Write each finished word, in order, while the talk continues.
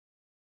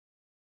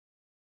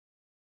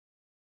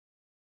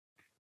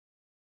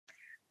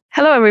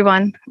Hello,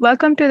 everyone.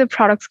 Welcome to the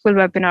Product School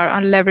webinar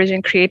on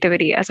leveraging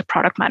creativity as a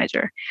product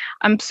manager.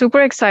 I'm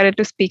super excited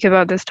to speak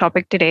about this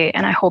topic today,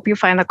 and I hope you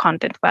find the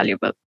content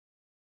valuable.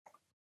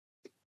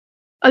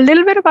 A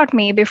little bit about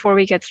me before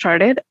we get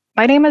started.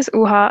 My name is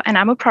Uha, and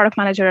I'm a product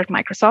manager at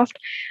Microsoft.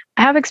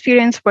 I have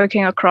experience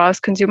working across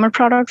consumer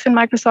products in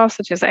Microsoft,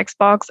 such as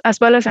Xbox, as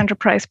well as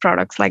enterprise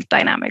products like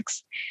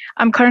Dynamics.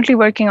 I'm currently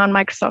working on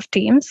Microsoft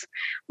Teams.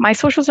 My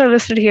socials are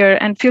listed here,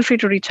 and feel free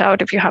to reach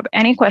out if you have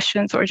any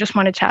questions or just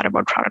want to chat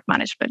about product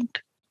management.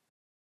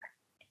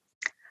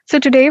 So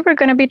today we're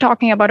going to be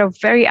talking about a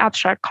very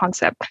abstract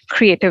concept,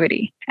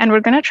 creativity, and we're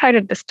going to try to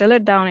distill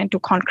it down into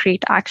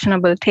concrete,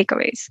 actionable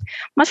takeaways,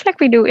 much like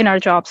we do in our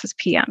jobs as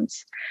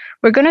PMs.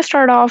 We're going to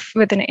start off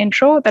with an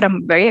intro that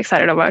I'm very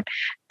excited about.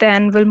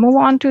 Then we'll move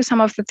on to some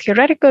of the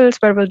theoreticals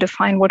where we'll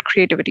define what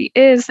creativity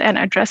is and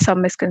address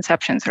some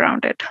misconceptions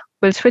around it.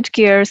 We'll switch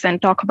gears and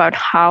talk about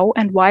how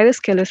and why the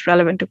skill is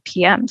relevant to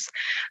PMs.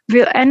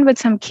 We'll end with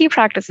some key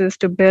practices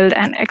to build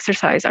and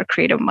exercise our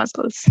creative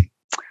muscles.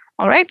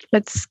 All right,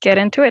 let's get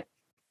into it.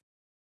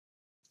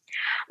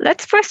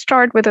 Let's first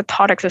start with a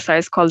thought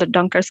exercise called the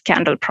Dunker's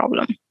candle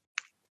problem.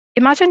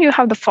 Imagine you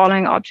have the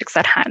following objects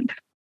at hand: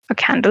 a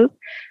candle,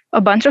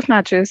 a bunch of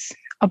matches,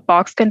 a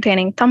box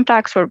containing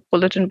thumbtacks or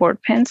bulletin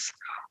board pins,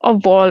 a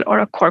wall, or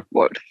a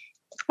corkboard.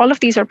 All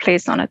of these are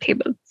placed on a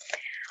table.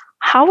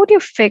 How would you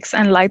fix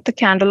and light the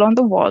candle on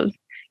the wall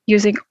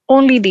using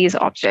only these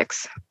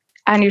objects?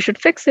 And you should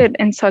fix it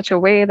in such a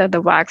way that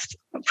the wax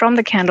from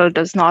the candle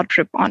does not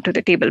drip onto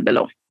the table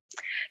below.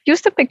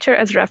 Use the picture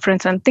as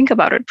reference and think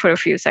about it for a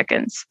few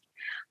seconds.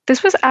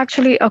 This was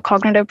actually a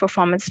cognitive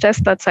performance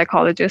test that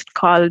psychologist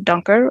Carl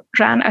Dunker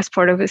ran as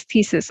part of his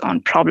thesis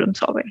on problem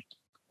solving.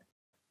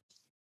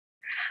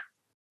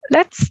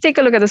 Let's take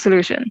a look at the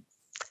solution.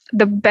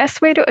 The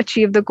best way to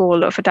achieve the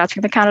goal of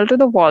attaching the candle to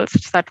the wall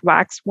such that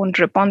wax won't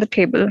drip on the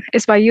table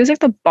is by using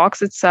the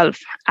box itself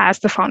as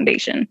the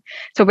foundation.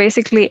 So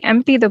basically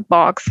empty the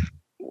box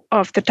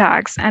of the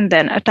tags and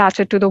then attach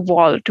it to the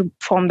wall to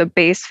form the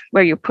base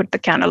where you put the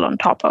candle on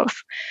top of.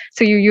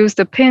 So you use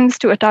the pins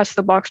to attach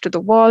the box to the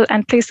wall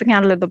and place the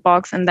candle in the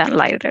box and then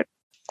light it.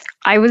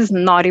 I was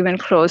not even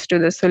close to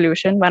the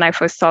solution when I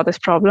first saw this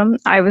problem.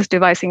 I was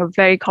devising a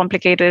very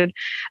complicated,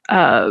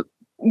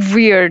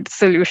 weird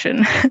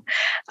solution.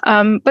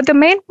 But the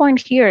main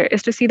point here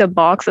is to see the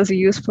box as a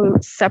useful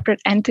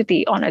separate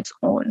entity on its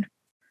own.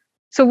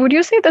 So would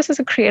you say this is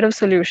a creative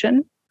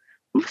solution?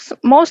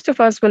 Most of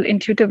us will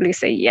intuitively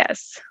say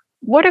yes.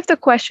 What if the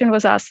question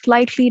was asked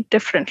slightly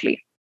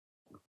differently?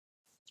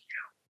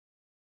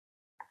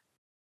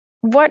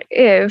 What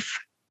if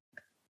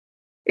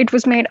it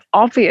was made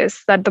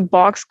obvious that the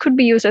box could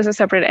be used as a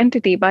separate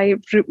entity by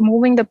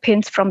removing the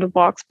pins from the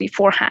box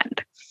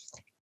beforehand?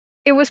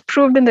 It was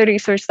proved in the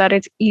research that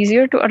it's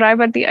easier to arrive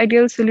at the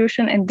ideal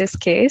solution in this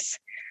case,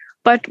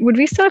 but would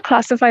we still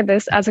classify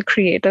this as a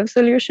creative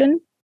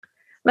solution?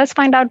 Let's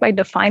find out by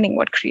defining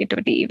what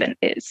creativity even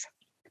is.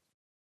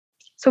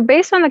 So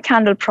based on the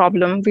candle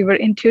problem, we were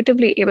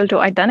intuitively able to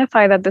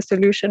identify that the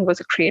solution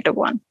was a creative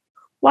one.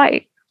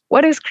 Why?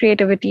 What is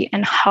creativity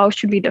and how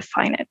should we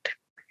define it?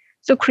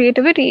 So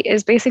creativity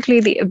is basically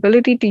the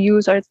ability to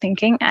use our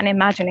thinking and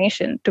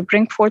imagination to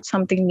bring forth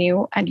something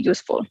new and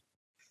useful.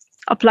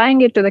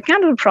 Applying it to the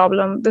candle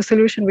problem, the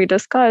solution we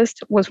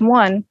discussed was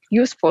one,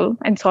 useful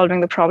in solving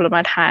the problem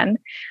at hand,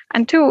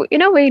 and two,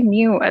 in a way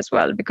new as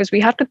well, because we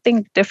had to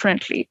think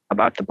differently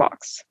about the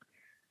box.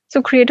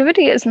 So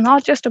creativity is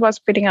not just about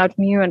spitting out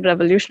new and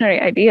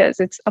revolutionary ideas,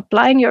 it's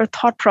applying your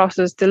thought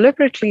process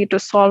deliberately to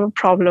solve a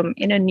problem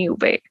in a new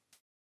way.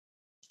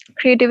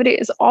 Creativity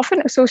is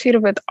often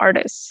associated with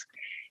artists.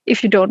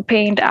 If you don't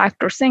paint,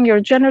 act, or sing, you're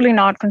generally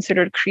not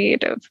considered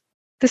creative.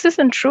 This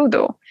isn't true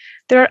though.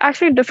 There are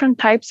actually different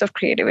types of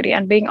creativity,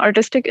 and being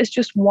artistic is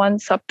just one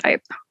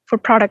subtype. For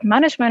product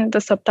management, the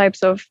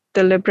subtypes of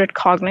deliberate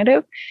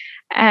cognitive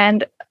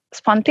and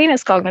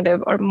spontaneous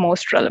cognitive are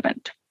most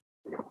relevant.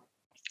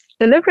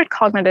 Deliberate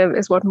cognitive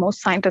is what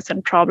most scientists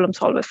and problem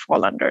solvers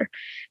fall under.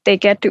 They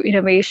get to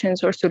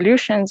innovations or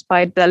solutions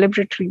by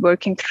deliberately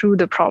working through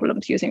the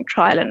problems using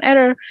trial and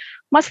error,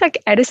 much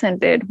like Edison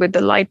did with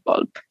the light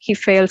bulb. He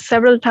failed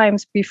several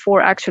times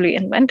before actually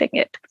inventing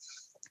it.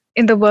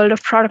 In the world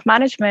of product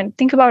management,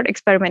 think about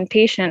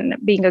experimentation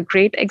being a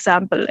great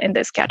example in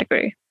this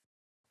category.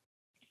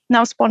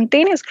 Now,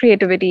 spontaneous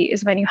creativity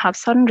is when you have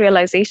sudden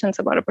realizations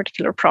about a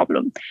particular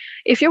problem.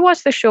 If you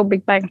watch the show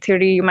Big Bang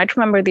Theory, you might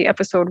remember the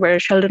episode where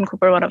Sheldon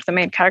Cooper, one of the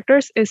main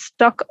characters, is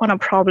stuck on a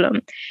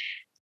problem.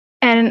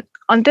 And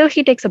until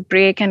he takes a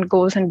break and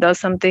goes and does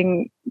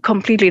something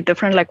completely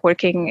different, like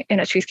working in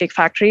a cheesecake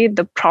factory,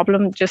 the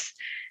problem just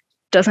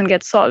doesn't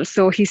get solved.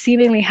 So he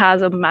seemingly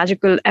has a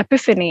magical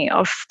epiphany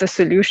of the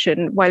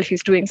solution while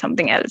he's doing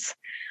something else.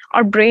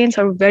 Our brains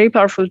are very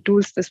powerful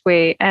tools this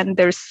way, and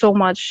there's so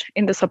much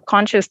in the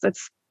subconscious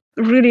that's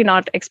really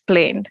not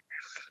explained.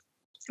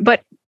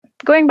 But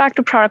going back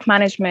to product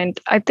management,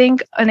 I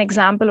think an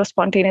example of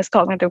spontaneous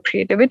cognitive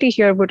creativity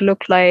here would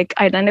look like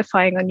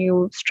identifying a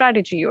new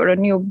strategy or a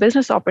new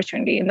business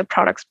opportunity in the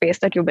product space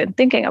that you've been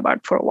thinking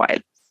about for a while.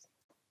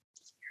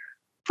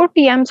 For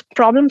PMs,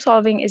 problem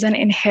solving is an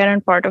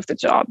inherent part of the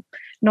job.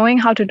 Knowing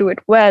how to do it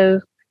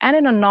well and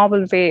in a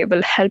novel way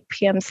will help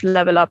PMs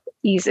level up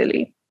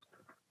easily.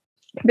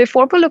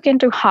 Before we look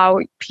into how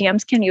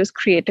PMs can use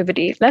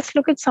creativity, let's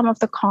look at some of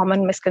the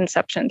common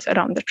misconceptions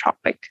around the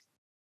topic.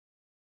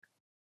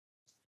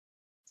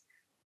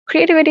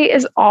 Creativity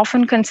is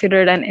often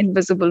considered an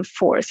invisible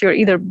force. You're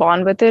either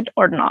born with it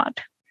or not.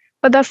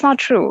 But that's not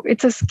true.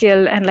 It's a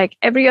skill, and like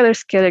every other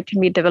skill, it can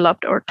be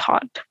developed or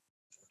taught.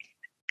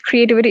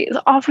 Creativity is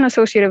often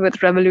associated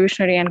with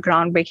revolutionary and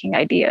groundbreaking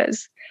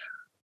ideas.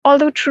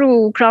 Although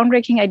true,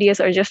 groundbreaking ideas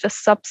are just a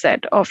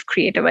subset of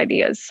creative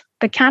ideas.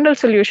 The candle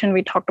solution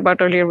we talked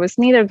about earlier was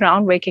neither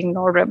groundbreaking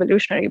nor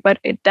revolutionary, but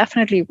it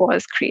definitely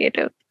was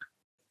creative.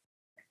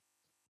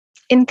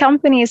 In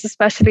companies,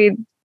 especially,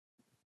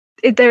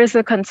 there is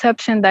a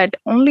conception that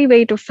only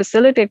way to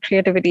facilitate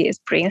creativity is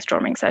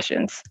brainstorming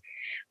sessions.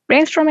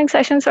 Brainstorming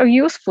sessions are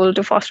useful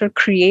to foster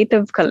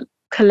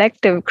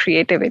collective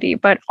creativity,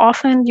 but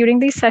often during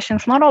these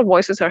sessions, not all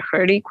voices are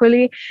heard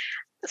equally.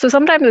 So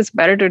sometimes it's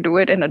better to do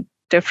it in a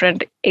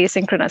different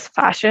asynchronous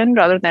fashion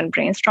rather than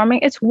brainstorming.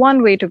 It's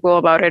one way to go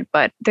about it,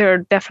 but there are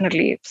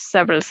definitely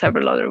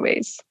several other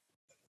ways.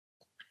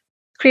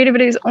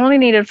 Creativity is only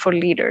needed for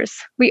leaders.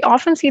 We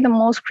often see the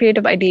most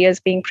creative ideas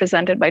being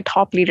presented by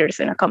top leaders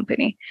in a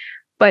company,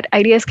 but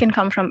ideas can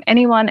come from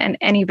anyone and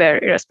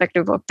anywhere,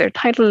 irrespective of their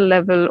title,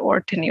 level,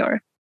 or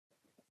tenure.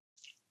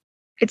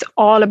 It's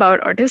all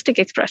about artistic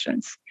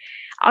expressions.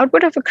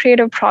 Output of a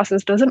creative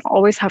process doesn't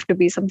always have to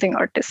be something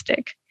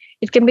artistic.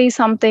 It can be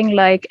something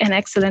like an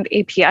excellent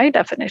API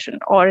definition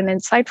or an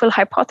insightful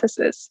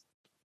hypothesis.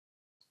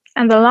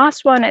 And the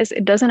last one is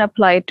it doesn't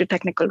apply to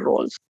technical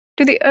roles.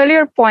 To the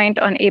earlier point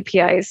on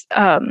APIs,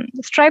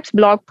 Stripe's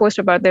blog post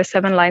about their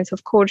 7 lines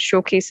of code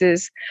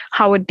showcases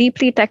how a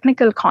deeply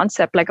technical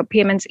concept like a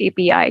payments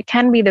API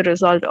can be the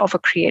result of a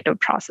creative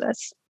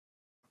process.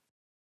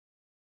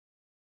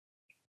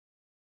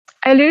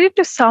 I alluded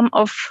to some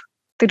of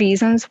the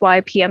reasons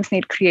why PMs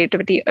need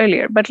creativity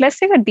earlier, but let's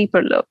take a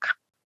deeper look.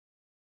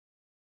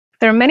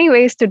 There are many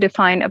ways to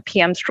define a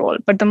PM's role,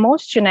 but the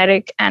most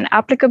generic and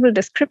applicable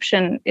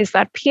description is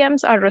that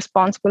PMs are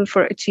responsible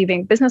for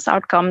achieving business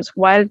outcomes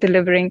while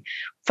delivering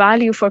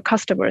value for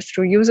customers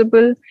through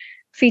usable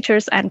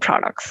features and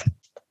products.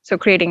 So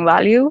creating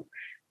value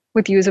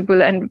with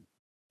usable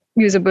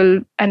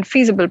and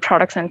feasible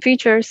products and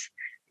features,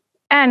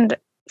 and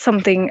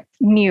something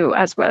new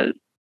as well.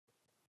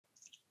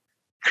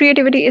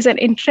 Creativity is an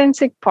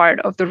intrinsic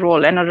part of the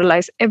role and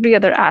underlies every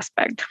other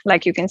aspect,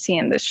 like you can see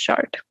in this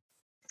chart.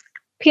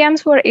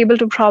 PMs who are able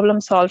to problem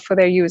solve for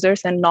their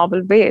users in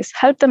novel ways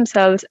help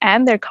themselves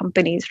and their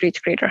companies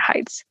reach greater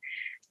heights.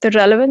 The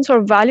relevance or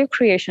value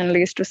creation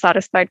leads to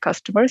satisfied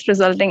customers,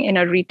 resulting in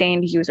a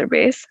retained user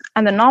base,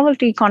 and the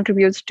novelty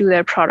contributes to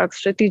their product's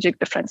strategic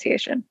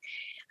differentiation.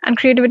 And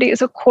creativity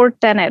is a core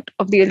tenet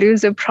of the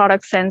elusive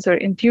product sense or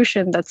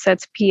intuition that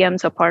sets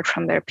PMs apart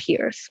from their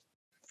peers.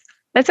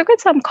 Let's look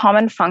at some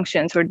common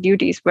functions or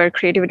duties where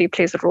creativity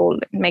plays a role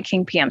in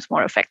making PMs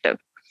more effective.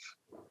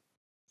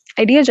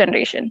 Idea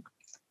generation.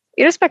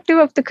 Irrespective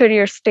of the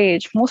career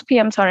stage, most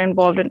PMs are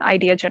involved in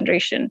idea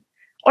generation,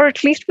 or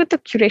at least with the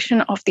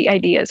curation of the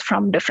ideas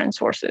from different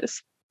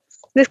sources.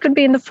 This could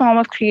be in the form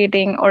of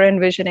creating or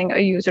envisioning a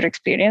user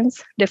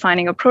experience,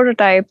 defining a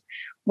prototype.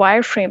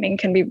 Wireframing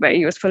can be very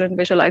useful in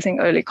visualizing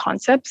early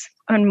concepts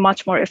and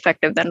much more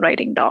effective than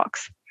writing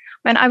docs.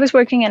 When I was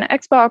working in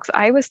Xbox,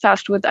 I was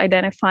tasked with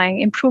identifying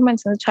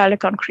improvements in the child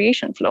account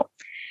creation flow.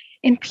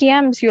 In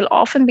PMs, you'll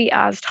often be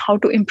asked how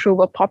to improve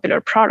a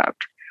popular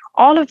product.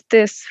 All of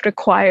this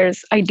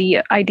requires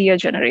idea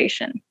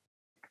generation.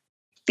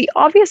 The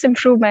obvious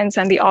improvements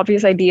and the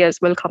obvious ideas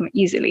will come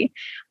easily,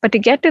 but to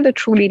get to the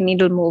truly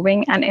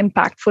needle-moving and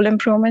impactful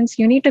improvements,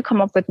 you need to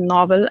come up with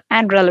novel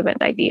and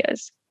relevant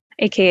ideas,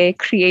 aka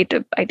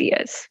creative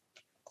ideas.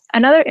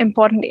 Another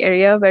important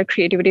area where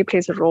creativity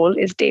plays a role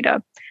is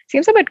data.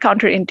 Seems a bit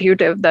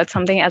counterintuitive that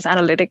something as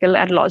analytical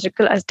and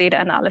logical as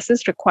data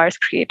analysis requires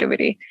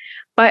creativity.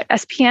 But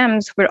as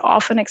PMs, we're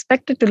often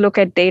expected to look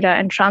at data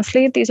and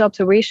translate these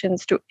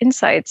observations to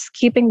insights,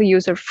 keeping the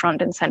user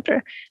front and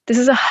center. This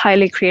is a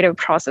highly creative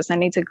process and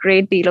needs a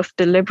great deal of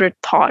deliberate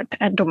thought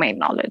and domain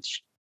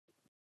knowledge.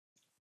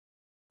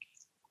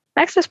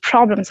 Next is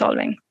problem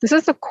solving. This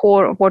is the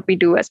core of what we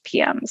do as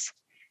PMs.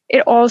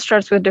 It all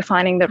starts with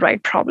defining the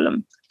right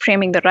problem.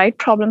 Framing the right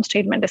problem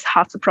statement is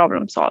half the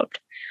problem solved.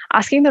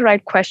 Asking the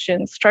right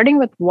questions, starting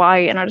with why,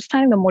 and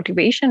understanding the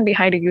motivation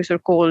behind a user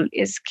goal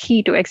is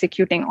key to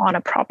executing on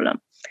a problem.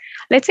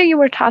 Let's say you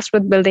were tasked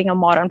with building a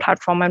modern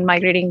platform and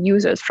migrating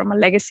users from a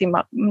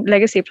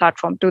legacy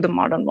platform to the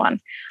modern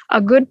one.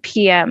 A good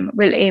PM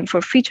will aim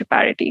for feature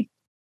parity,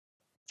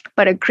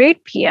 but a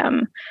great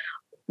PM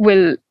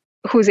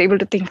who's able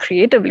to think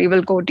creatively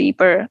will go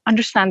deeper,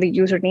 understand the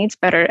user needs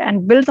better,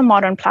 and build the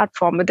modern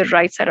platform with the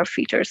right set of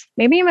features.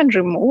 Maybe even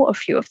remove a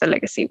few of the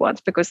legacy ones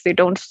because they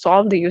don't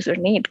solve the user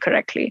need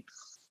correctly.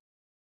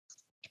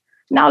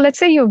 Now, let's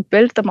say you've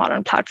built the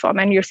modern platform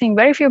and you're seeing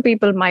very few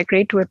people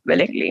migrate to it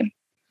willingly.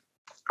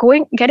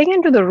 Getting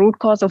into the root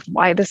cause of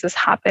why this is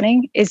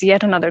happening is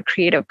yet another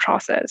creative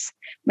process.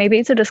 Maybe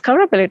it's a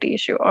discoverability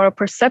issue or a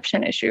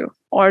perception issue,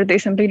 or they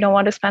simply don't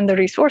want to spend the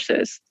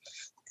resources.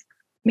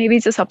 Maybe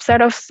it's a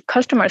subset of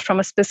customers from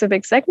a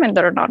specific segment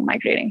that are not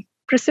migrating.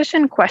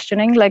 Precision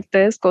questioning like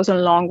this goes a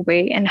long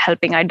way in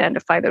helping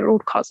identify the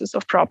root causes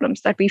of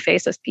problems that we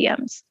face as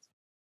PMs.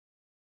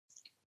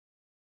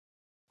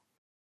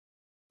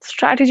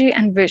 Strategy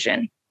and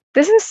vision.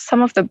 This is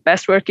some of the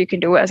best work you can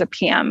do as a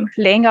PM,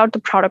 laying out the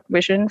product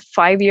vision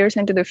 5 years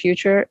into the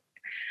future,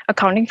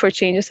 accounting for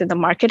changes in the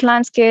market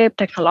landscape,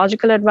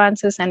 technological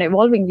advances, and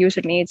evolving user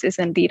needs is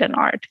indeed an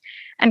art.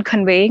 And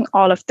conveying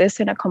all of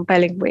this in a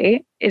compelling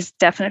way is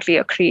definitely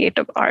a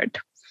creative art.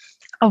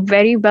 A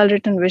very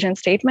well-written vision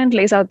statement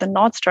lays out the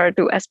North Star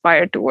to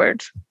aspire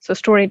towards. So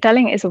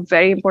storytelling is a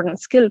very important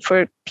skill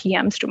for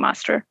PMs to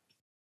master.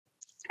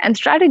 And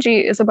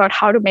strategy is about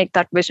how to make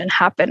that vision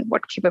happen.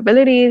 What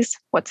capabilities,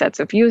 what sets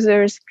of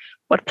users,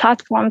 what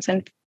platforms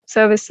and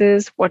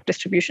services, what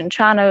distribution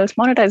channels,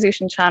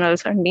 monetization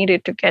channels are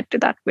needed to get to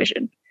that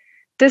vision.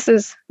 This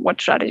is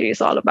what strategy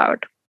is all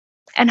about.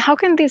 And how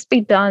can this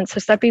be done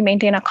such that we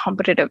maintain a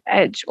competitive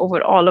edge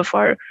over all of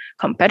our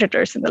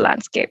competitors in the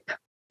landscape?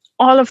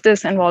 All of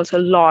this involves a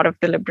lot of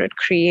deliberate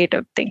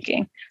creative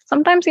thinking,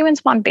 sometimes even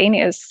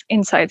spontaneous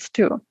insights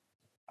too.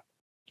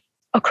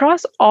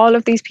 Across all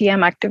of these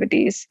PM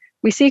activities,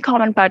 we see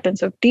common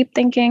patterns of deep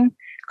thinking,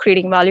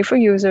 creating value for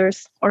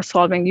users, or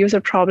solving user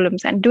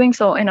problems, and doing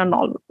so in a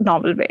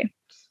novel way.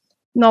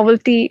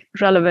 Novelty,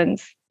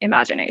 relevance,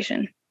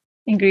 imagination,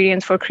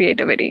 ingredients for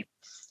creativity.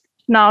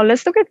 Now,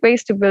 let's look at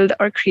ways to build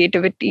our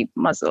creativity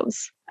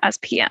muscles as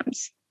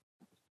PMs.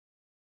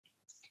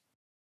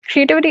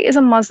 Creativity is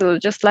a muscle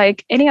just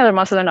like any other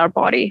muscle in our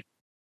body.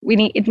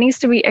 It needs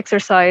to be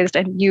exercised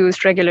and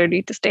used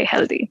regularly to stay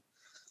healthy.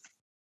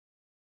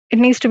 It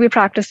needs to be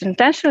practiced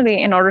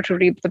intentionally in order to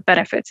reap the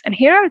benefits. And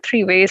here are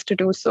 3 ways to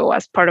do so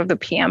as part of the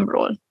PM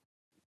role.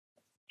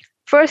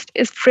 First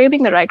is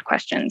framing the right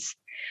questions.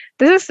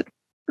 This is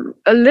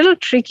a little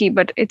tricky,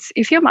 but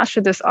if you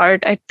master this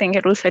art, I think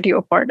it will set you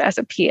apart as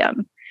a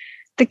PM.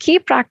 The key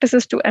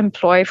practices to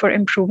employ for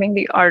improving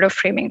the art of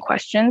framing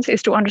questions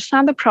is to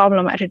understand the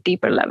problem at a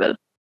deeper level.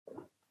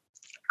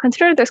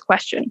 Consider this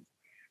question.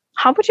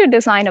 How would you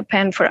design a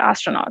pen for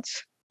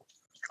astronauts?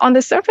 On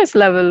the surface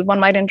level, one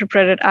might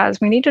interpret it as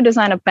we need to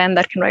design a pen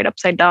that can write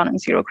upside down in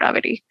zero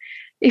gravity.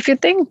 If you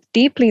think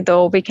deeply,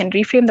 though, we can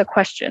reframe the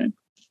question.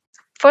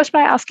 First,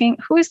 by asking,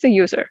 who is the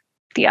user,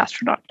 the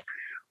astronaut?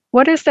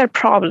 What is their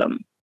problem?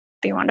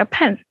 They want a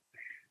pen.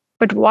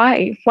 But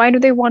why? Why do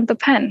they want the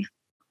pen?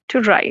 To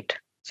write.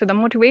 So the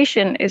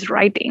motivation is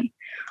writing.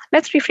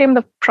 Let's reframe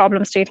the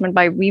problem statement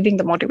by weaving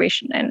the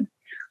motivation in.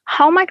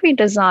 How might we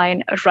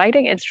design a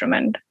writing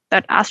instrument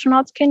that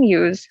astronauts can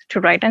use to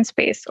write in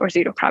space or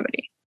zero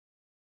gravity?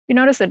 You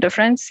notice the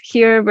difference?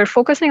 Here, we're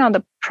focusing on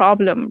the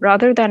problem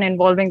rather than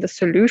involving the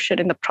solution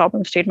in the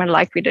problem statement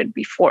like we did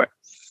before.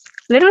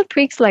 Little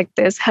tweaks like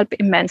this help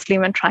immensely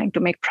when trying to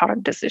make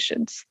product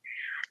decisions.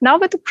 Now,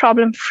 with the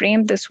problem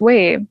framed this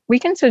way, we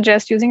can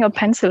suggest using a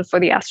pencil for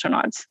the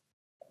astronauts.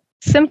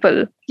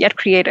 Simple, yet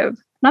creative.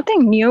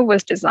 Nothing new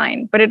was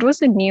designed, but it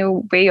was a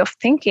new way of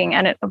thinking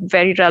and a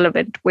very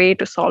relevant way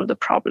to solve the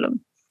problem.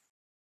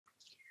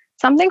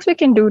 Some things we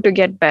can do to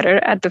get better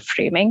at the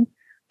framing: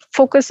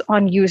 focus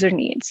on user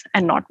needs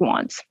and not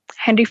wants.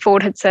 Henry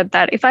Ford had said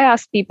that if I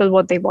asked people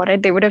what they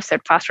wanted, they would have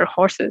said faster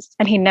horses,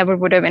 and he never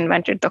would have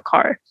invented the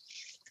car,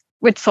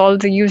 which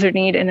solves the user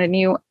need in a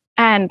new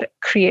and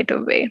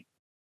creative way.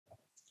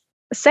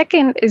 The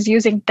second is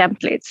using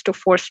templates to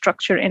force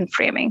structure in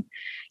framing.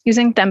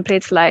 Using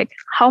templates like,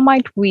 how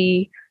might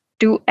we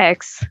do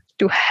X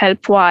to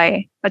help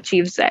Y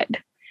achieve Z?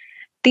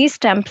 These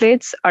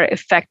templates are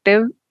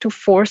effective to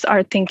force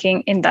our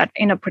thinking in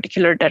a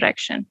particular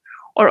direction.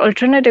 Or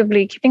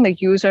alternatively, keeping the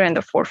user in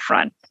the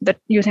forefront,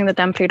 using the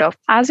template of,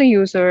 as a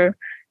user,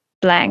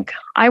 blank,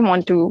 I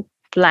want to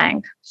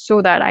blank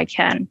so that I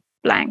can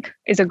blank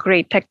is a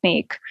great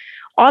technique.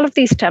 All of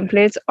these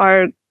templates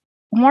are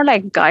more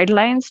like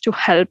guidelines to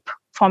help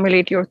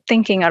formulate your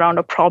thinking around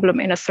a problem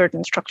in a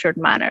certain structured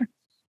manner.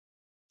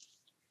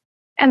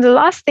 And the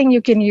last thing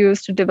you can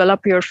use to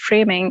develop your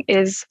framing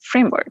is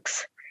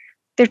frameworks.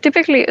 They're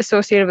typically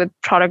associated with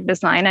product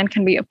design and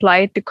can be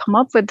applied to come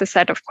up with the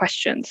set of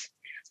questions.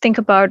 Think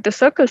about the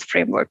circles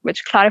framework,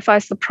 which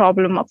clarifies the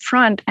problem up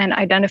front and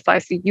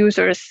identifies the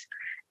users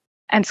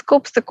and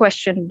scopes the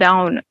question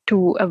down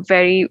to a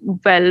very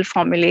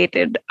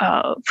well-formulated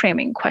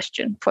framing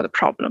question for the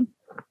problem.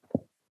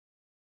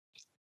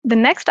 The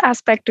next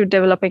aspect to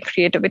developing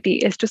creativity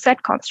is to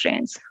set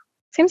constraints.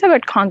 Seems a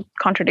bit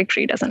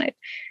contradictory, doesn't it?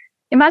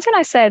 Imagine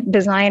I said,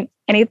 design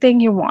anything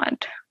you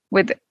want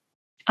with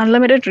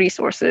unlimited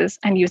resources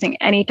and using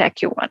any tech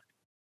you want.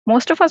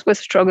 Most of us will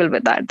struggle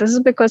with that. This is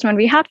because when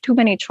we have too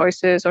many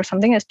choices or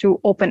something is too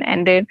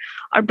open-ended,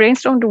 our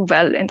brains don't do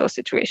well in those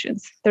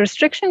situations. The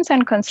restrictions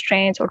and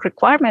constraints or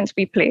requirements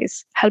we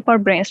place help our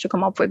brains to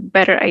come up with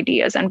better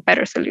ideas and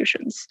better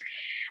solutions.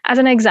 As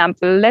an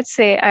example, let's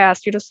say I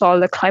asked you to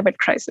solve the climate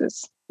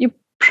crisis. You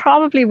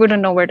probably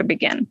wouldn't know where to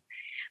begin.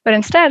 But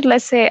instead,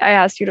 let's say I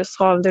asked you to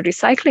solve the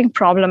recycling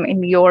problem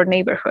in your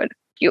neighborhood.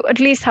 You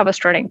at least have a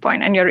starting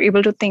point and you're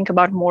able to think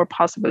about more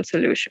possible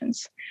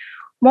solutions.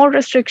 More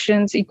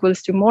restrictions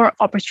equals to more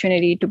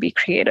opportunity to be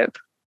creative.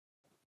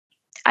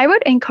 I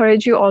would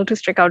encourage you all to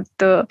check out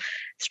the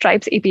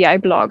Stripe's API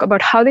blog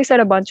about how they set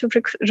a bunch of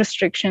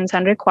restrictions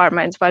and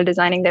requirements while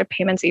designing their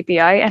payments API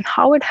and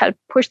how it helped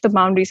push the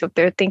boundaries of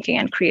their thinking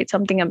and create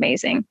something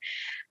amazing.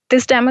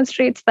 This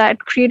demonstrates that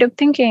creative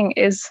thinking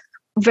is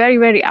very,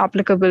 very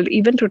applicable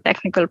even to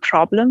technical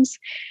problems.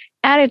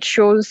 And it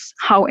shows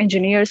how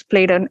engineers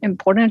played an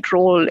important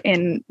role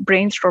in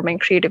brainstorming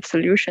creative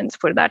solutions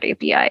for that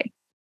API.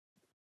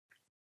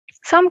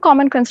 Some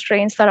common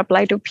constraints that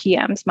apply to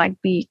PMs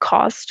might be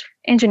cost,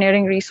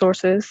 engineering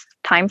resources,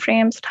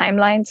 timeframes,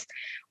 timelines,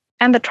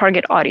 and the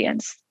target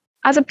audience.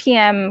 As a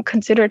PM,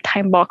 consider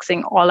time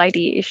boxing all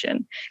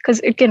ideation because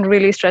it can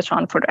really stretch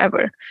on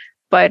forever.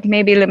 But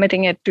maybe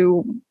limiting it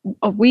to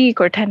a week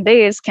or 10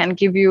 days can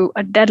give you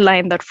a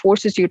deadline that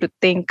forces you to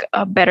think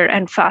better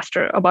and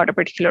faster about a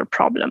particular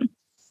problem.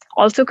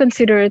 Also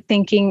consider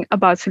thinking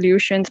about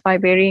solutions by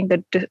varying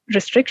the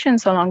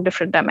restrictions along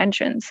different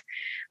dimensions.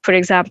 For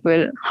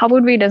example, how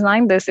would we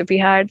design this if we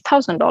had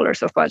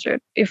 $1,000 of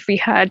budget, if we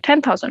had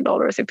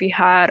 $10,000, if we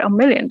had $1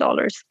 million?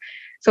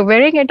 So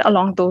varying it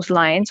along those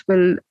lines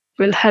will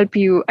help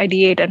you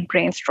ideate and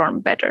brainstorm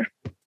better.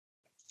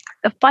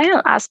 The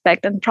final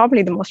aspect, and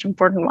probably the most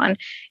important one,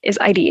 is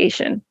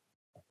ideation.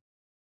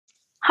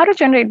 How to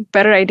generate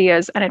better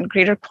ideas and in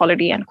greater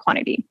quality and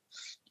quantity.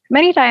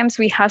 Many times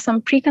we have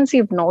some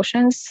preconceived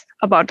notions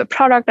about the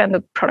product and the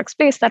product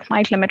space that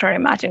might limit our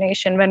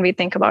imagination when we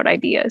think about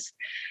ideas.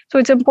 So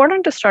it's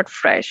important to start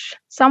fresh.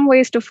 Some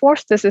ways to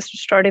force this is to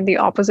start in the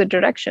opposite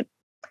direction,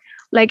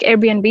 like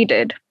Airbnb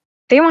did.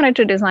 They wanted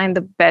to design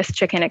the best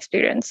check-in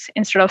experience.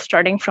 Instead of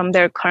starting from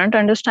their current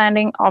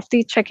understanding of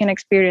the check-in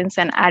experience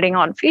and adding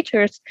on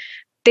features,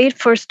 they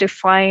first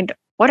defined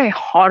what a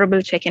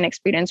horrible check-in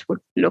experience would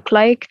look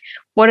like,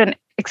 what an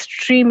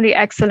extremely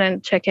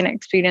excellent check-in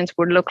experience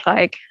would look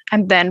like,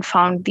 and then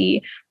found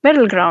the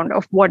middle ground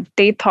of what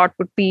they thought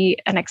would be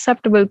an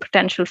acceptable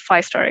potential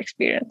 5-star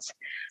experience.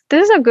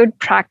 This is a good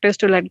practice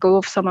to let go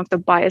of some of the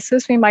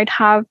biases we might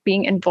have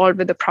being involved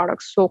with the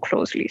product so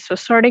closely. So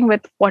starting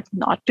with what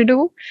not to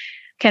do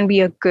can be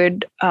a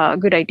good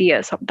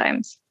idea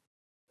sometimes.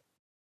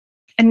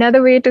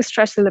 Another way to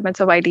stretch the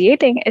limits of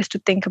ideating is to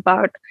think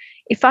about,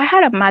 if I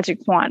had a magic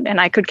wand and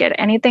I could get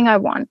anything I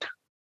want,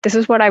 this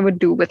is what I would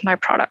do with my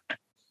product.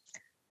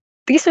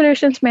 These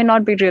solutions may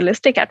not be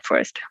realistic at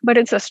first, but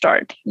it's a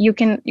start. You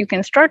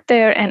can start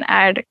there and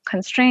add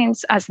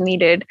constraints as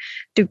needed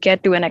to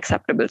get to an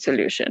acceptable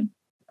solution.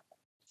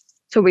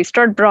 So we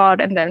start broad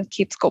and then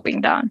keep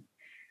scoping down.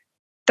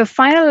 The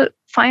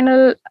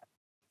final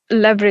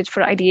leverage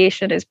for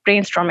ideation is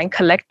brainstorming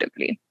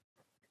collectively.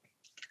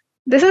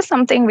 This is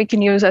something we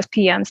can use as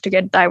PMs to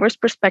get diverse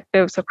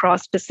perspectives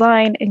across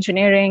design,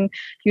 engineering,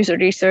 user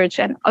research,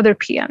 and other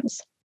PMs.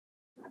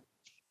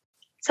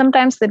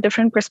 Sometimes the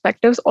different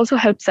perspectives also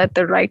help set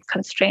the right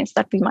constraints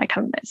that we might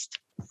have missed.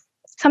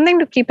 Something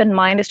to keep in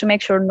mind is to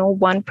make sure no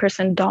one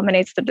person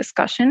dominates the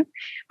discussion.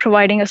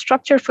 Providing a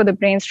structure for the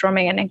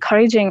brainstorming and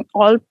encouraging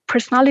all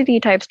personality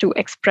types to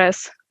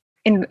express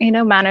in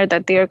a manner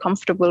that they are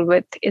comfortable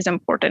with is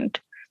important.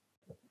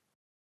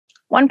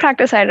 One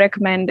practice I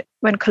recommend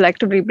when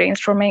collectively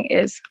brainstorming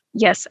is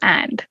yes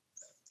and.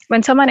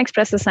 When someone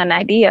expresses an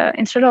idea,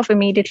 instead of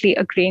immediately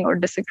agreeing or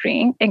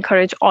disagreeing,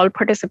 encourage all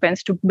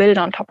participants to build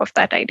on top of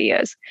that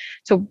ideas.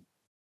 So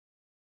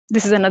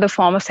this is another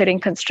form of setting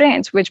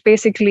constraints, which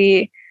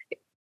basically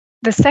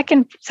the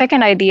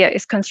second idea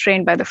is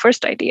constrained by the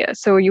first idea.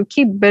 So you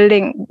keep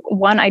building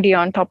one idea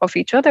on top of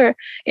each other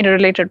in a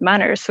related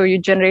manner. So you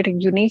generate a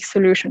unique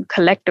solution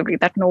collectively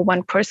that no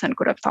one person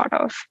could have thought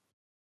of.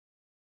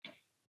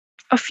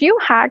 A few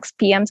hacks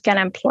PMs can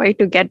employ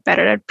to get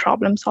better at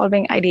problem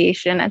solving,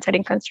 ideation, and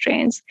setting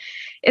constraints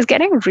is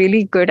getting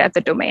really good at the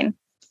domain.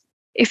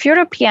 If you're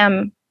a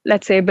PM,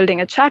 let's say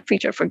building a chat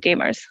feature for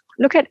gamers,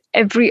 look at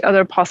every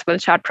other possible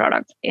chat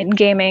product in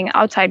gaming,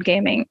 outside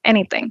gaming,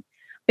 anything.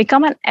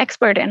 Become an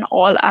expert in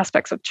all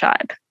aspects of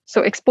chat.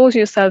 So expose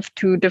yourself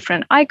to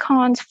different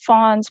icons,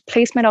 fonts,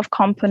 placement of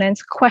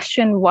components,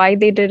 question why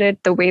they did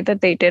it the way that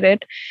they did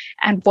it,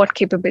 and what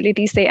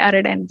capabilities they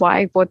added and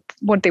why, what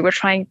they were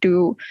trying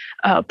to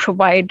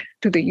provide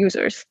to the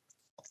users.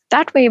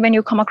 That way, when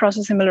you come across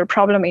a similar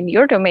problem in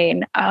your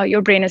domain,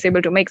 your brain is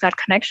able to make that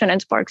connection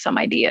and spark some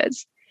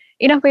ideas.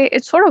 In a way,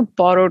 it's sort of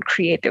borrowed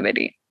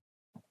creativity.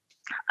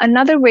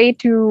 Another way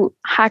to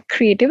hack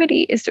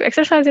creativity is to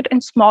exercise it in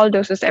small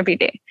doses every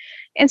day.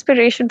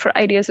 Inspiration for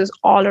ideas is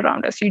all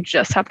around us. You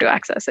just have to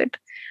access it.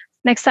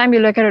 Next time you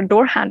look at a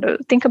door handle,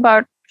 think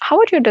about how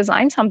would you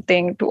design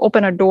something to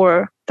open a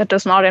door that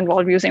does not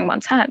involve using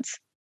one's hands?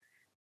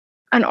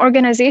 An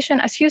organization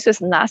as huge as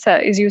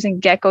NASA is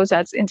using geckos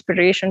as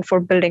inspiration for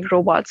building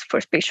robots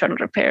for space shuttle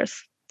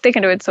repairs. They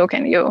can do it, so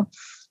can you.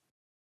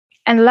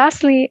 And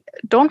lastly,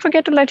 don't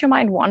forget to let your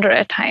mind wander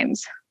at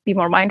times. be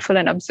more mindful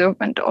and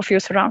observant of your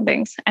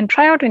surroundings, and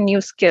try out a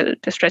new skill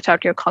to stretch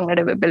out your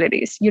cognitive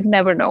abilities. You'd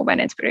never know when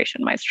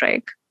inspiration might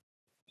strike.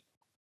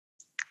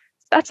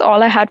 That's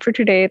all I had for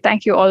today.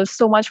 Thank you all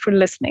so much for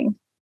listening.